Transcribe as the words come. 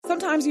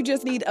Sometimes you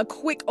just need a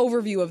quick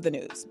overview of the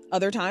news.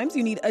 Other times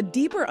you need a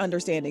deeper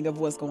understanding of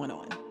what's going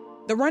on.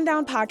 The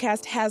Rundown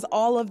podcast has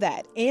all of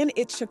that, and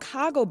it's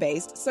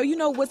Chicago-based, so you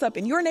know what's up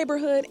in your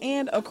neighborhood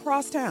and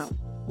across town.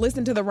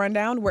 Listen to The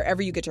Rundown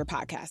wherever you get your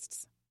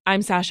podcasts.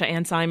 I'm Sasha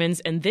Ann Simons,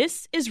 and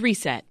this is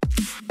Reset.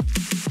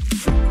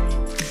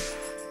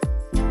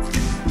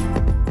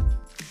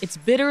 It's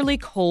bitterly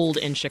cold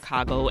in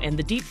Chicago, and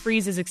the deep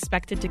freeze is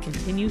expected to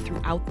continue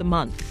throughout the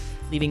month,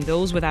 leaving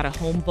those without a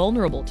home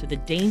vulnerable to the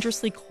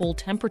dangerously cold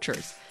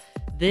temperatures.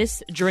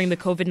 This during the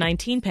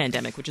COVID-19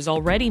 pandemic, which is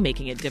already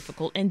making it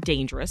difficult and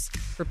dangerous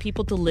for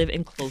people to live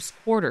in close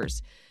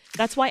quarters.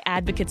 That's why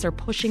advocates are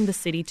pushing the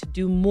city to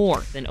do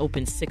more than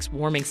open 6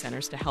 warming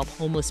centers to help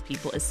homeless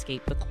people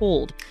escape the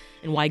cold,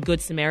 and why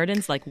Good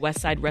Samaritans like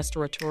Westside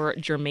restaurateur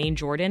Jermaine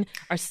Jordan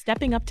are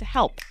stepping up to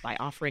help by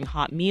offering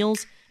hot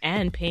meals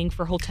and paying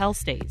for hotel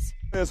stays.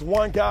 There's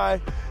one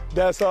guy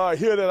that's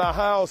here at our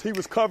house. He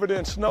was covered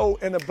in snow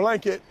in a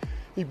blanket.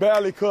 He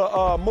barely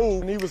could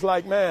move. And he was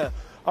like, man,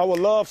 I would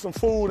love some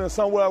food and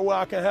somewhere where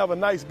I can have a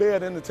nice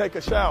bed and to take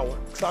a shower.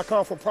 So I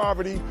come from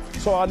poverty,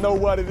 so I know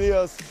what it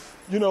is,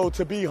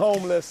 to be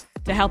homeless.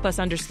 To help us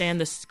understand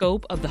the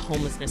scope of the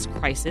homelessness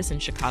crisis in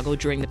Chicago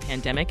during the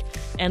pandemic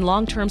and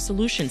long-term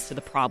solutions to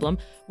the problem,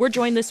 we're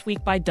joined this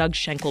week by Doug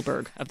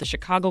Schenkelberg of the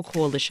Chicago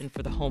Coalition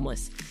for the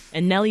Homeless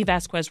and Nellie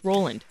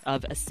Vasquez-Roland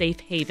of A Safe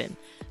Haven.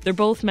 They're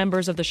both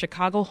members of the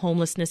Chicago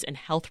Homelessness and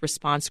Health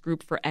Response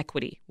Group for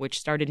Equity, which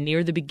started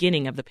near the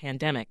beginning of the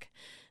pandemic.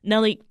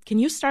 Nellie, can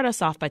you start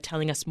us off by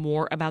telling us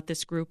more about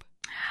this group?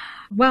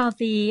 Well,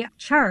 the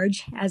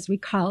charge, as we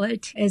call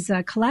it, is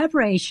a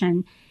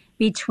collaboration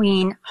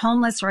between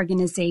homeless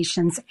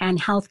organizations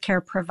and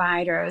healthcare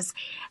providers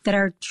that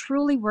are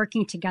truly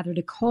working together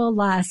to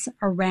coalesce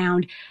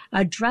around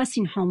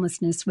addressing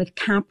homelessness with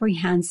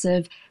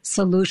comprehensive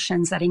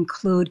solutions that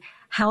include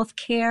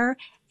healthcare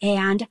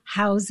and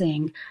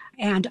housing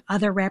and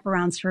other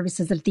wraparound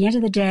services that at the end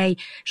of the day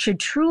should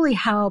truly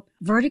help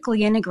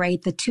vertically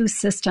integrate the two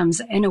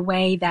systems in a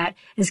way that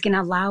is going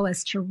to allow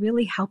us to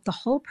really help the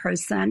whole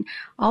person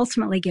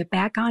ultimately get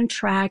back on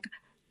track,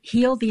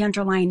 heal the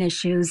underlying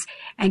issues,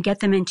 and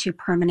get them into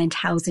permanent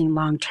housing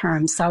long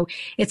term. So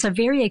it's a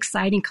very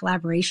exciting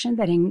collaboration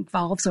that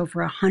involves over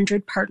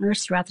 100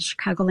 partners throughout the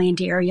Chicagoland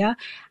area.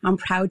 I'm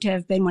proud to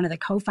have been one of the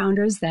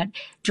co-founders that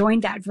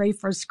joined that very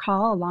first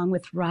call along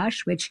with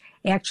Rush, which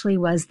actually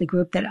was the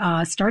group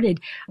that started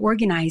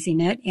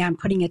organizing it and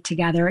putting it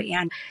together.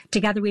 And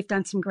together we've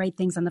done some great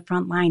things on the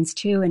front lines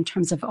too in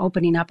terms of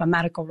opening up a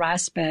medical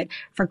respite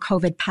for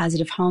COVID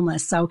positive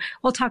homeless. So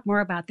we'll talk more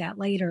about that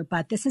later,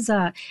 but this is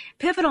a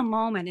pivotal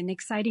moment, an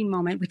exciting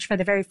moment, which for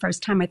the very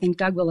first time, I think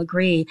Doug will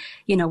agree,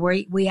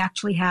 we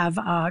actually have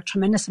a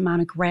tremendous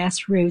amount of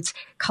grassroots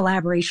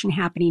collaboration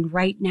happening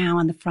right now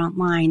on the front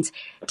lines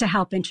to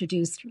help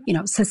introduce,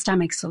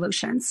 systemic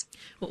solutions.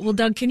 Well,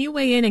 Doug, can you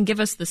weigh in and give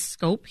us the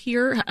scope here?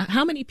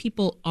 How many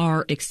people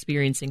are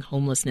experiencing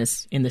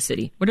homelessness in the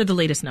city? What are the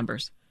latest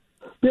numbers?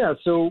 Yeah,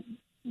 so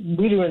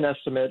we do an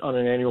estimate on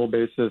an annual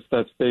basis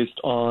that's based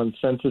on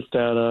census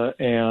data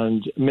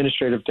and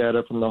administrative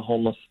data from the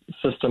homeless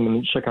system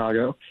in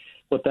Chicago.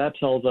 What that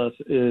tells us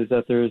is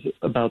that there's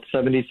about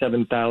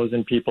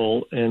 77,000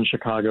 people in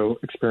Chicago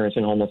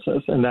experiencing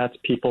homelessness, and that's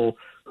people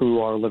who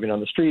are living on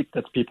the street,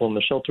 that's people in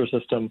the shelter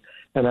system,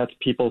 and that's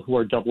people who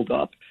are doubled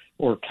up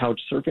or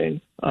couch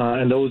surfing.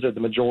 And those are the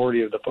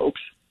majority of the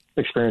folks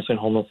experiencing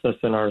homelessness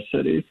in our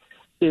city.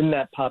 In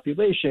that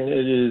population,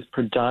 it is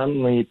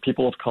predominantly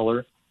people of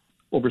color.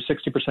 Over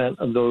 60%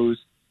 of those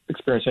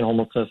experiencing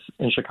homelessness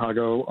in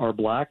Chicago are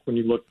Black. When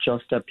you look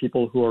just at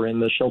people who are in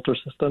the shelter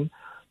system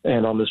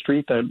and on the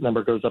street, that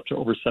number goes up to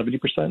over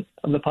 70%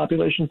 of the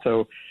population.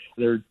 So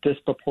they're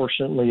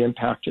disproportionately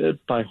impacted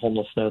by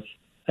homelessness,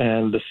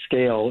 and the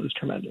scale is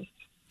tremendous.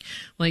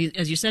 Well,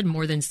 as you said,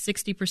 more than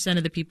 60%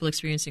 of the people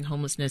experiencing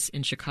homelessness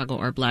in Chicago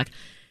are Black.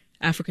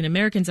 African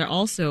Americans are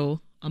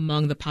also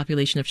among the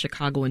population of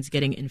Chicagoans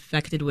getting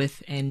infected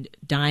with and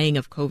dying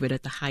of COVID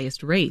at the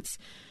highest rates.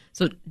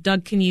 So,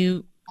 Doug, can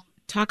you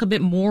talk a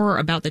bit more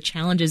about the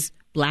challenges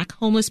Black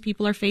homeless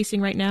people are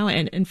facing right now?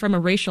 And from a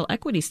racial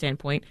equity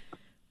standpoint,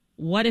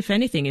 what, if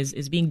anything,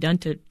 is being done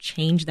to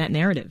change that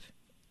narrative?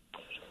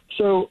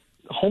 So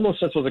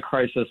homelessness was a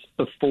crisis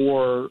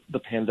before the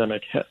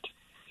pandemic hit.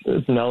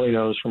 As Nellie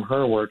knows from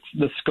her work,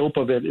 the scope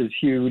of it is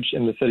huge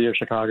in the city of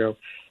Chicago.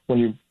 When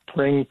you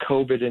bring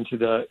COVID into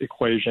the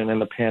equation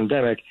and the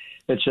pandemic,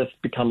 it just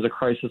becomes a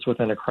crisis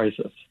within a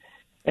crisis.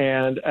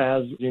 And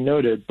as you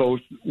noted, both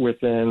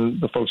within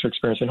the folks who are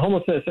experiencing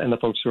homelessness and the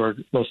folks who are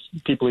most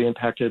deeply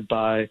impacted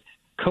by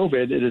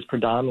COVID, it is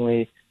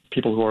predominantly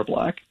people who are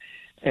Black.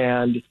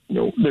 And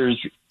there's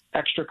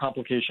extra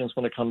complications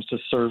when it comes to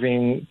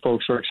serving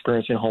folks who are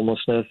experiencing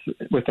homelessness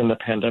within the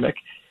pandemic.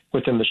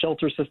 Within the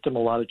shelter system, a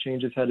lot of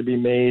changes had to be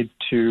made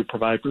to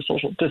provide for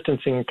social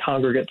distancing.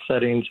 Congregate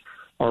settings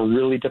are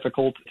really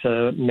difficult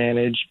to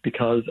manage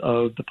because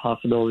of the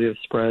possibility of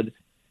spread.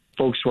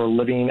 Folks who are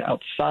living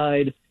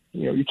outside,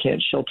 you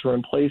can't shelter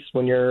in place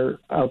when you're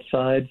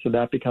outside, so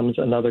that becomes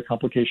another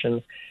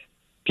complication.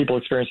 People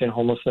experiencing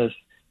homelessness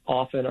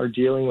often are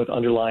dealing with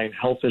underlying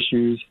health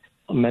issues.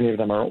 Many of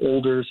them are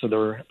older, so there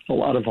are a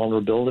lot of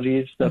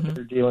vulnerabilities that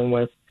they're dealing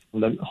with.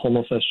 The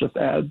homelessness just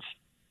adds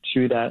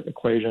to that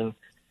equation.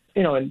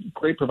 And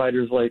great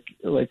providers like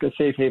a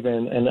Safe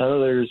Haven and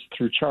others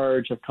through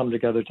Charge have come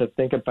together to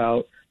think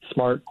about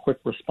smart, quick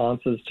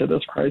responses to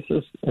this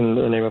crisis in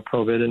the name of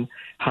COVID. And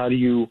how do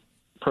you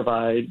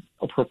provide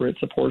appropriate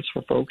supports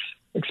for folks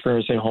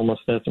experiencing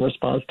homelessness in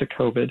response to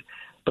COVID?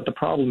 But the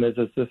problem is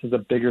this is a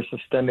bigger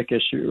systemic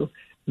issue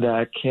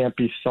that can't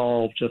be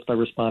solved just by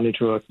responding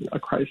to a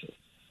crisis.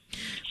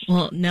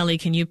 Well, Nellie,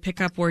 can you pick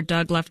up where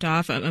Doug left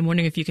off? I'm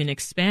wondering if you can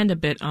expand a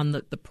bit on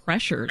the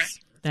pressures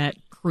that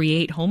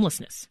create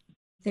homelessness.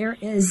 There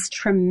is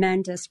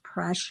tremendous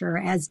pressure,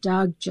 as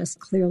Doug just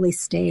clearly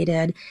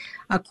stated.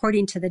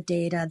 According to the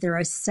data, there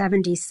are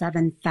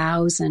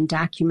 77,000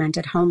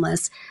 documented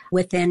homeless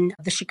within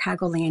the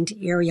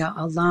Chicagoland area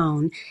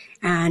alone.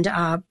 And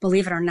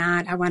believe it or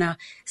not, I want to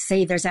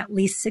say there's at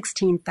least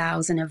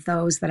 16,000 of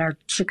those that are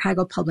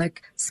Chicago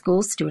public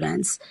school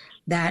students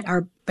that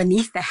are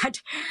beneath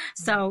that.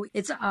 So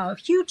it's a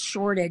huge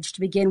shortage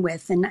to begin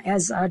with. And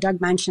as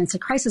Doug mentioned, it's a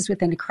crisis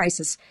within a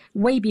crisis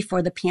way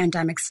before the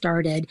pandemic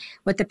started.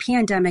 What the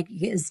pandemic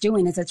is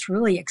doing is it's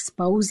really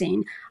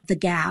exposing the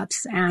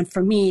gaps. And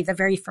for me, the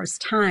very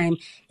first time,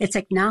 it's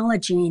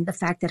acknowledging the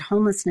fact that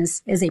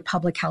homelessness is a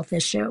public health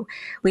issue.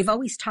 We've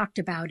always talked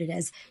about it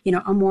as,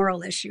 a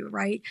moral issue,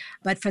 right?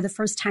 But for the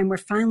first time, we're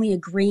finally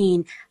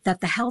agreeing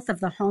that the health of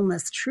the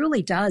homeless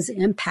truly does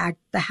impact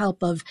the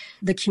health of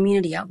the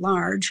community at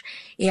large.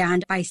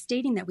 And by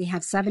stating that we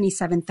have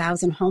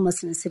 77,000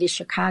 homeless in the city of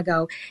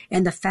Chicago,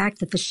 and the fact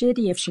that the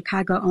city of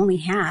Chicago only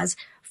has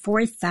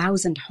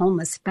 4,000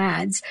 homeless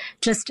beds,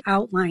 just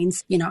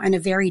outlines, in a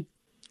very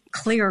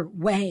clear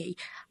way,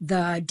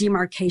 the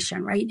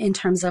demarcation, right, in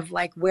terms of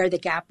like where the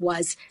gap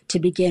was to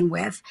begin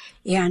with.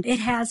 And it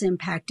has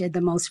impacted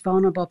the most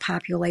vulnerable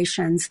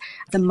populations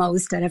the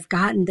most, that have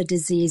gotten the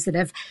disease, that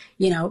have,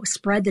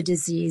 spread the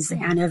disease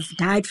and have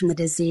died from the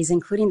disease,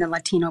 including the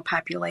Latino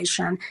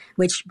population,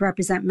 which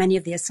represent many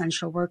of the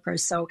essential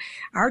workers. So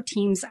our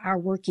teams are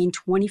working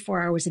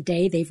 24 hours a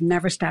day. They've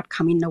never stopped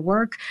coming to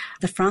work.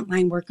 The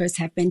frontline workers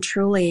have been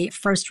truly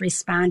first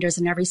responders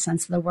in every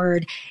sense of the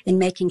word in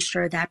making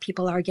sure that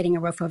people are getting a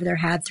roof over their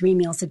head, 3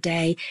 meals a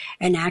day,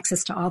 and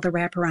access to all the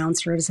wraparound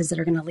services that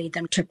are going to lead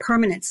them to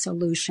permanent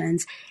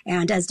solutions.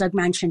 And as Doug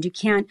mentioned, you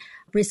can't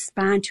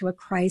respond to a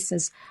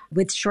crisis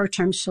with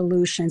short-term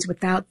solutions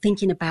without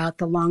thinking about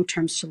the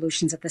long-term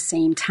solutions at the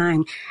same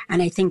time.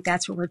 And I think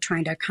that's what we're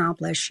trying to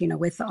accomplish,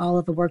 with all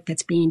of the work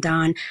that's being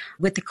done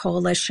with the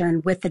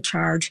coalition, with the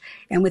Charge,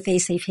 and with A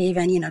Safe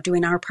Haven,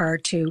 doing our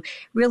part to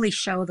really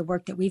show the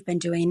work that we've been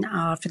doing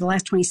for the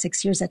last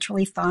 26 years that's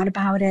really thought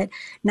about it,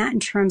 not in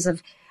terms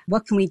of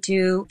what can we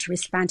do to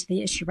respond to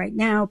the issue right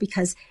now?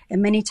 Because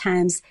many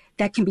times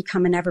that can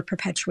become an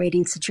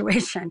ever-perpetuating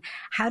situation.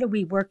 How do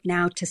we work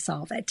now to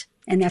solve it?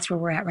 And that's where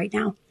we're at right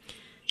now.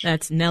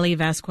 That's Nellie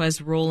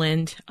Vasquez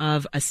Rowland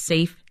of A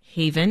Safe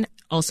Haven.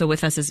 Also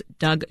with us is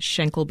Doug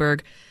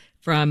Schenkelberg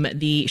from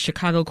the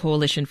Chicago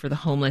Coalition for the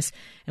Homeless.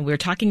 And we're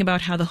talking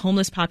about how the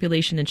homeless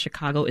population in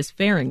Chicago is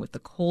faring with the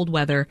cold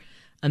weather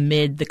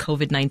amid the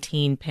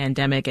COVID-19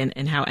 pandemic,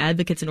 and how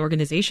advocates and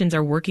organizations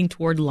are working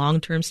toward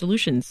long-term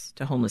solutions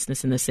to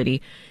homelessness in the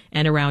city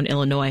and around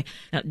Illinois.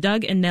 Now,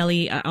 Doug and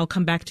Nellie, I'll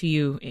come back to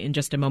you in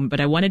just a moment, but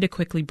I wanted to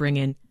quickly bring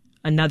in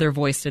another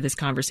voice to this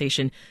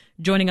conversation.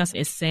 Joining us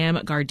is Sam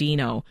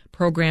Gardino,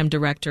 Program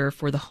Director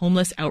for the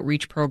Homeless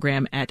Outreach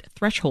Program at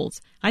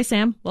Thresholds. Hi,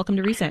 Sam. Welcome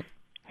to Reset.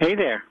 Hey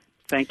there.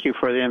 Thank you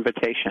for the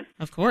invitation.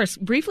 Of course.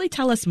 Briefly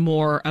tell us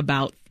more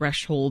about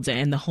Thresholds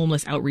and the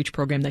Homeless Outreach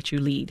Program that you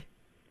lead.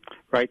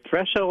 Right.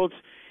 Thresholds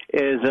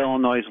is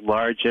Illinois'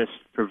 largest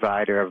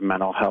provider of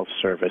mental health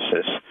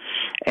services.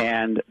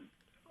 And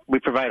we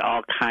provide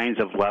all kinds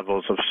of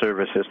levels of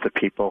services to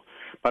people.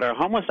 But our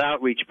Homeless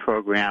Outreach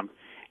Program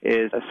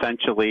is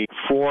essentially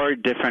 4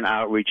 different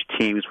outreach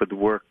teams would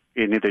work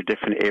in either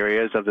different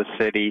areas of the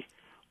city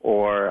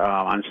or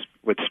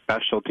with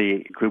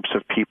specialty groups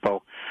of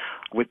people,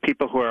 with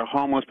people who are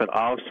homeless but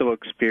also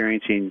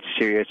experiencing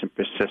serious and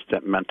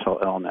persistent mental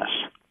illness.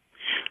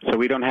 So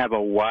we don't have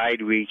a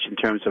wide reach in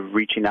terms of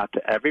reaching out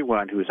to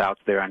everyone who's out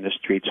there on the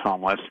streets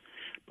homeless,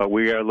 but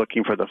we are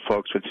looking for the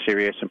folks with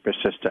serious and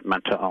persistent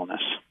mental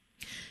illness.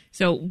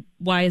 So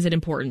why is it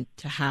important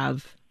to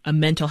have a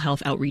mental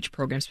health outreach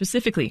program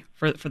specifically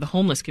for the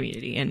homeless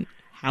community, and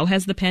how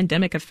has the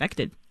pandemic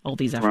affected all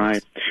these efforts?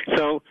 Right.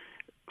 So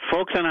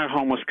folks in our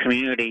homeless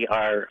community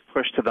are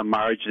pushed to the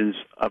margins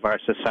of our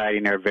society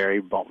and are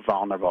very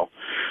vulnerable.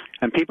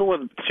 And people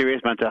with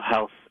serious mental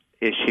health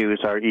issues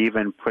are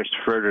even pushed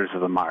further to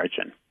the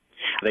margin.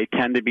 They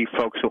tend to be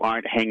folks who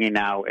aren't hanging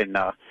out in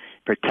the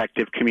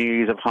protective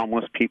communities of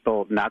homeless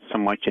people, not so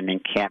much in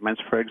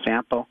encampments, for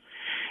example.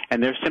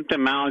 And their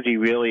symptomology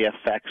really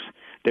affects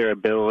their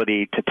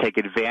ability to take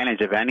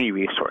advantage of any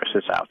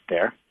resources out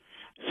there.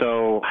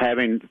 So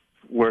having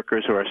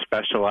workers who are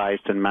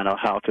specialized in mental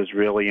health is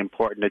really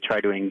important to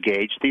try to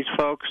engage these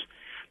folks.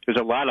 There's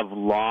a lot of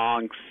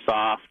long,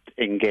 soft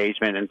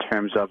engagement in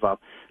terms of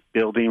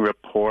building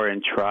rapport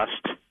and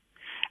trust,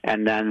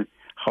 and then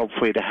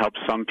hopefully to help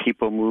some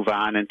people move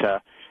on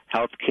into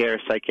healthcare,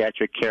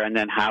 psychiatric care, and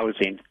then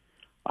housing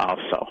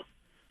also.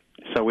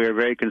 So we are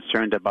very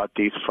concerned about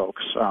these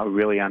folks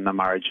really on the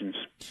margins.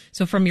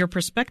 So from your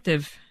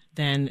perspective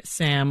then,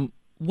 Sam,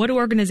 what do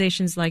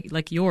organizations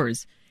like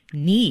yours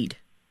need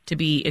to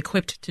be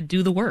equipped to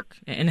do the work?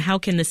 And how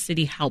can the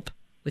city help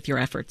with your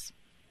efforts?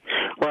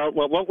 Well,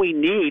 what we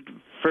need,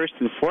 first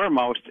and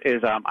foremost,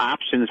 is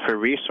options for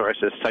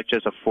resources such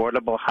as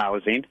affordable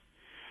housing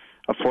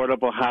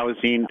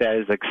that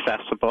is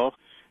accessible.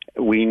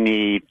 We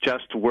need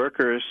just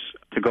workers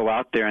to go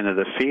out there into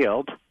the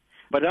field.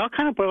 But it all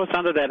kind of boils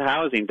down to that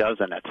housing,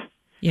 doesn't it?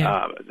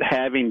 Yeah.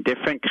 Having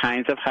different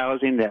kinds of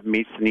housing that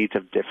meets the needs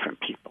of different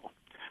people.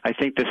 I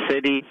think the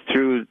city,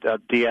 through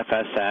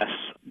DFSS,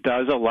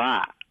 does a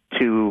lot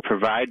to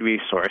provide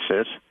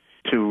resources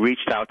to reach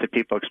out to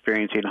people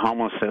experiencing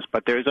homelessness.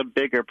 But there's a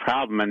bigger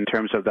problem in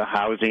terms of the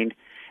housing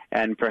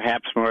and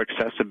perhaps more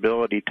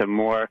accessibility to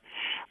more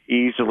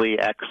easily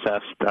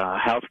accessed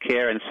health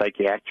care and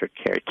psychiatric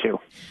care, too.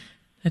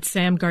 That's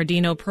Sam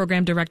Gardino,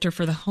 Program Director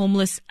for the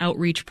Homeless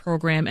Outreach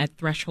Program at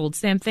Threshold.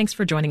 Sam, thanks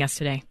for joining us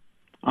today.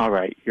 All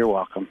right. You're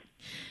welcome.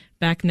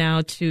 Back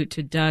now to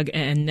Doug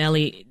and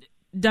Nellie.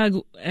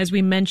 Doug, as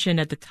we mentioned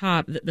at the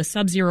top, the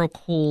sub-zero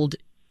cold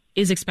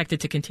is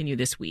expected to continue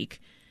this week.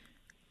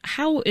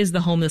 How is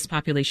the homeless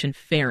population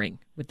faring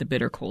with the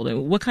bitter cold?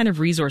 And what kind of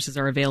resources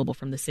are available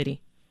from the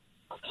city?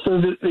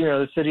 So,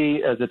 the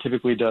city, as it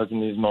typically does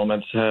in these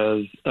moments,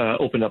 has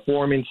opened up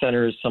warming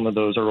centers. Some of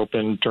those are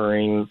open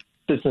during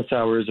business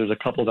hours. There's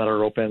a couple that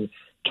are open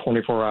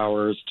 24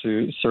 hours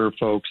to serve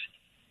folks.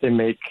 They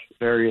make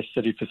various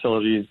city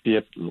facilities, be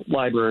it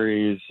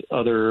libraries,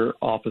 other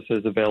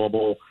offices,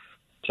 available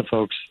to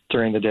folks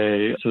during the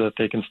day so that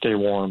they can stay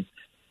warm.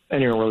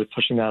 And, really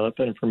pushing that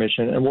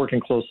information and working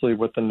closely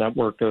with the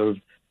network of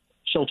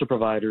shelter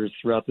providers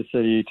throughout the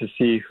city to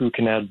see who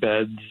can add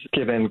beds,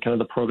 given kind of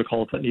the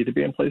protocols that need to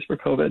be in place for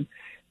COVID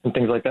and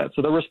things like that.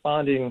 So they're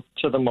responding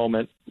to the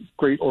moment.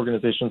 Great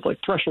organizations like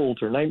Threshold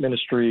or Night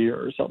Ministry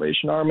or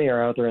Salvation Army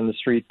are out there in the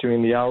street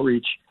doing the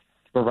outreach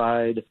to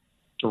provide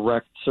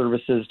direct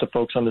services to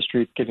folks on the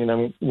street, getting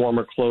them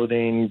warmer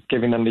clothing,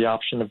 giving them the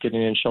option of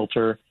getting in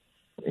shelter.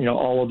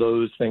 All of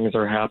those things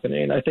are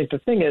happening. I think the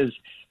thing is,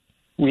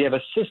 we have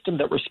a system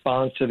that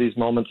responds to these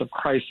moments of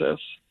crisis.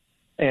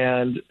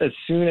 And as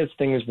soon as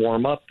things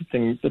warm up,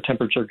 the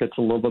temperature gets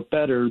a little bit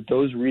better,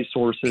 those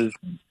resources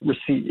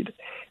recede,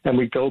 and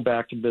we go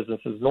back to business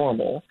as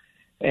normal.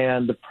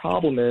 And the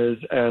problem is,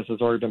 as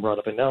has already been brought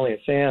up by Nellie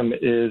and Sam,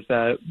 is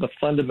that the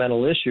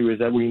fundamental issue is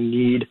that we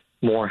need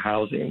more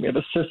housing. We have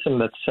a system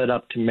that's set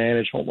up to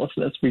manage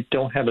homelessness. We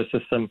don't have a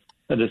system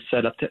that is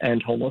set up to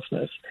end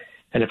homelessness.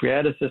 And if we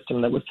had a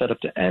system that was set up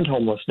to end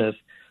homelessness,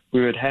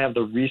 we would have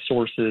the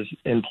resources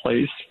in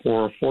place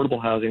for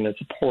affordable housing and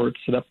support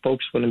so that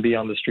folks wouldn't be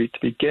on the street to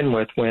begin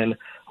with when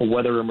a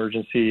weather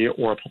emergency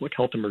or a public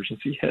health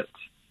emergency hits.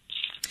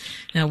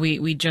 Now,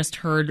 we just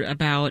heard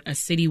about a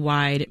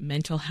citywide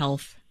mental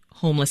health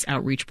homeless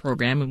outreach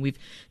program, and we've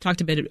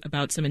talked a bit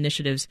about some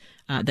initiatives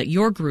that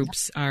your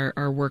groups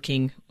are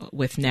working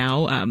with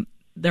now.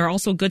 There are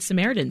also Good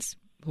Samaritans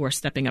who are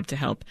stepping up to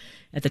help.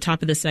 At the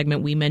top of the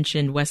segment, we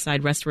mentioned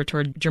Westside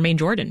restaurateur Jermaine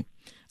Jordan.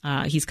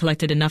 He's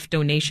collected enough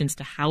donations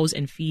to house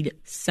and feed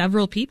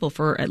several people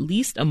for at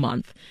least a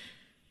month.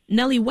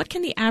 Nellie, what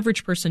can the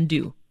average person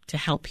do to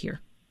help here?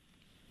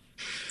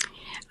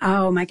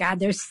 Oh, my God,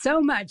 there's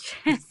so much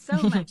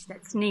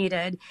that's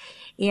needed.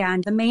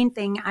 And the main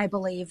thing, I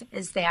believe,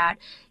 is that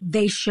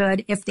they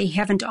should, if they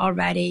haven't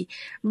already,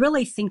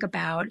 really think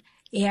about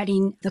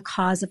adding the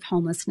cause of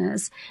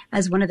homelessness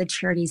as one of the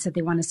charities that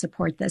they want to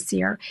support this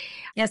year.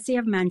 As they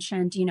have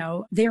mentioned,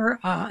 they're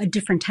a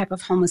different type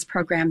of homeless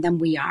program than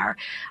we are.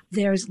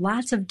 There's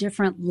lots of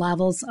different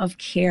levels of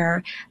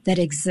care that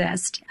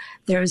exist.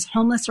 There's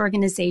homeless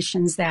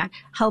organizations that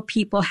help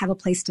people have a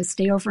place to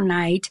stay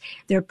overnight.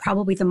 They're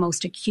probably the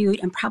most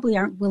acute and probably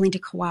aren't willing to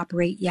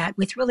cooperate yet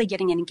with really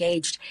getting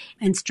engaged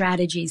in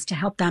strategies to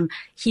help them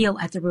heal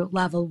at the root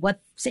level, what's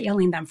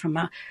ailing them from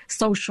a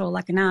social,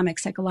 economic,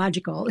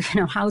 psychological,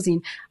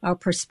 housing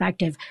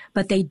perspective.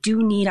 But they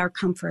do need our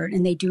comfort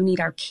and they do need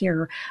our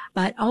care.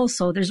 But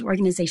also there's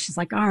organizations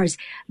like ours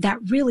that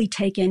really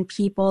take in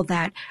people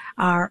that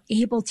are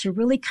able to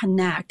really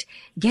connect,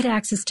 get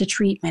access to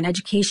treatment,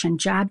 education,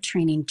 job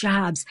training,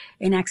 jobs,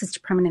 and access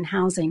to permanent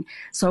housing.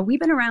 So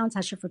we've been around,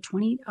 Tasha, for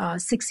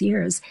 26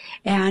 years.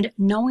 And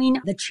knowing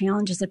the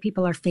challenges that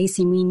people are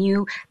facing, we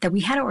knew that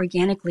we had to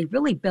organically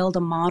really build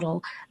a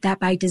model that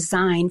by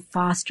design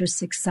fosters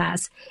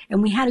success.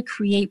 And we had to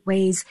create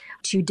ways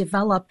to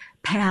develop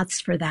paths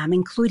for them,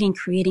 including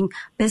creating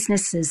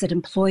businesses that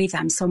employ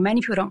them. So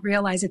many people don't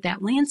realize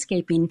that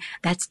landscaping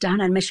that's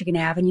done on Michigan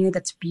Avenue,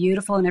 that's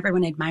beautiful and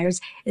everyone admires,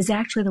 is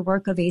actually the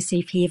work of a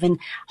safe haven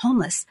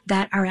homeless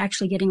that are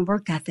actually getting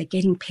work ethic,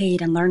 getting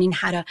paid and learning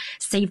how to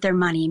save their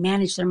money,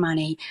 manage their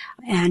money,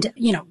 and,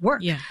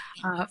 work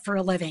for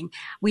a living.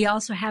 We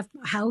also have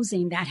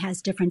housing that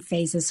has different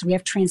phases. So we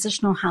have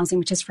transitional housing,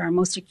 which is for our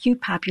most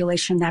acute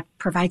population that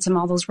provides them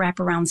all those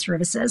wraparound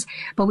services.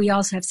 But we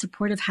also have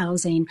supportive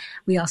housing.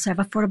 We also have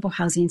affordable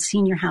housing,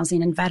 senior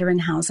housing, and veteran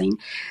housing.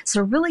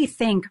 So really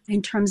think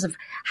in terms of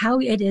how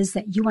it is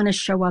that you want to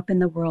show up in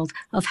the world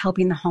of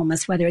helping the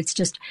homeless, whether it's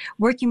just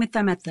working with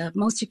them at the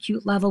most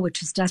acute level,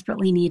 which is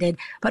desperately needed,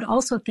 but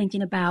also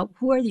thinking about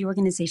who are the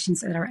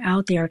organizations that are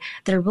out there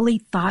that are really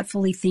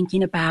thoughtfully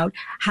thinking about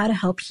how to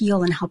help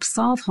heal and help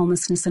solve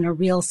homelessness in a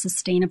real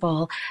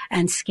sustainable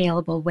and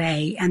scalable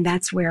way. And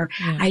that's where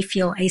I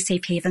feel A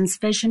Safe Haven's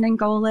vision and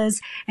goal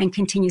is and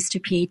continues to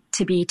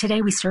be.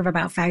 Today we serve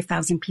about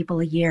 5,000 people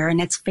a year,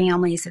 and it's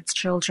families, it's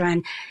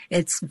children,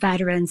 it's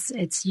veterans,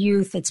 it's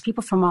youth, it's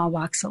people from all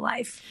walks of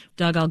life.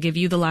 Doug, I'll give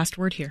you the last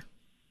word here.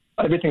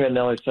 Everything that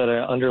Nellie said,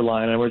 I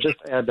underline, and would just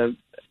add that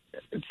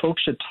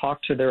folks should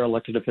talk to their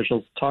elected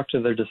officials, talk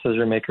to their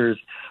decision makers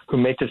who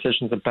make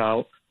decisions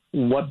about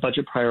what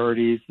budget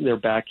priorities they're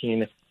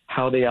backing,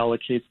 how they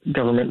allocate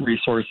government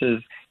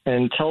resources,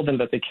 and tell them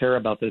that they care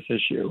about this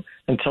issue,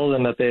 and tell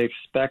them that they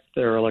expect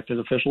their elected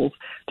officials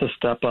to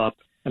step up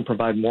and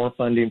provide more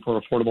funding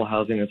for affordable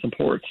housing and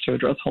supports to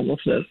address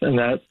homelessness. And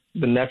that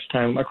the next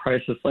time a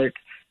crisis like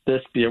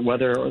this, be it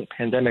weather or the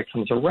pandemic,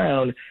 comes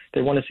around,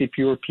 they want to see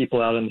fewer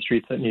people out in the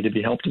streets that need to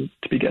be helped to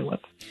begin with.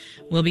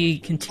 We'll be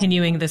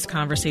continuing this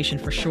conversation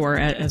for sure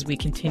as we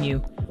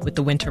continue with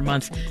the winter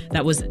months.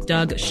 That was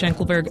Doug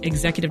Schenkelberg,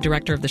 Executive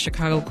Director of the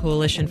Chicago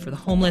Coalition for the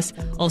Homeless.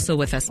 Also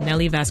with us,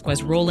 Nellie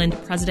Vasquez-Rowland,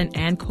 President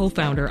and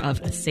co-founder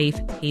of Safe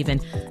Haven.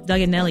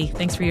 Doug and Nellie,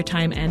 thanks for your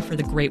time and for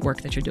the great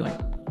work that you're doing.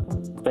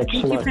 Thank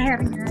you so much.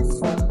 Thank you for having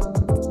us.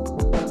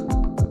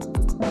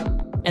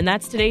 And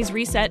that's today's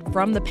Reset,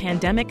 from the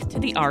pandemic to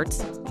the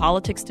arts,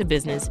 politics to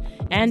business,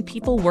 and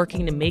people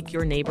working to make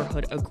your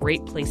neighborhood a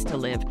great place to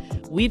live.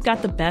 We've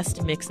got the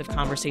best mix of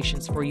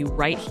conversations for you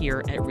right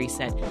here at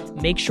Reset.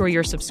 Make sure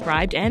you're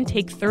subscribed and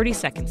take 30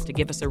 seconds to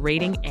give us a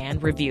rating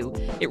and review.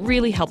 It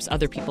really helps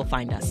other people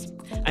find us.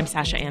 I'm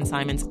Sasha Ann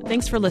Simons.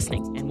 Thanks for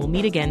listening, and we'll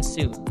meet again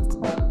soon.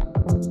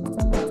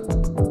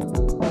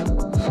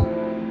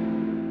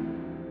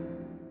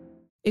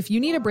 If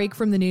you need a break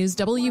from the news,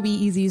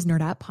 WBEZ's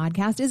Nerd Out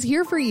podcast is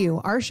here for you.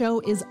 Our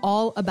show is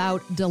all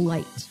about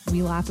delight.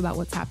 We laugh about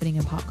what's happening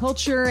in pop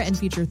culture and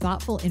feature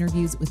thoughtful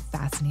interviews with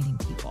fascinating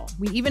people.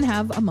 We even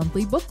have a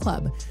monthly book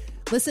club.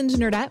 Listen to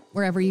Nerd Out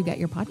wherever you get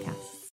your podcasts.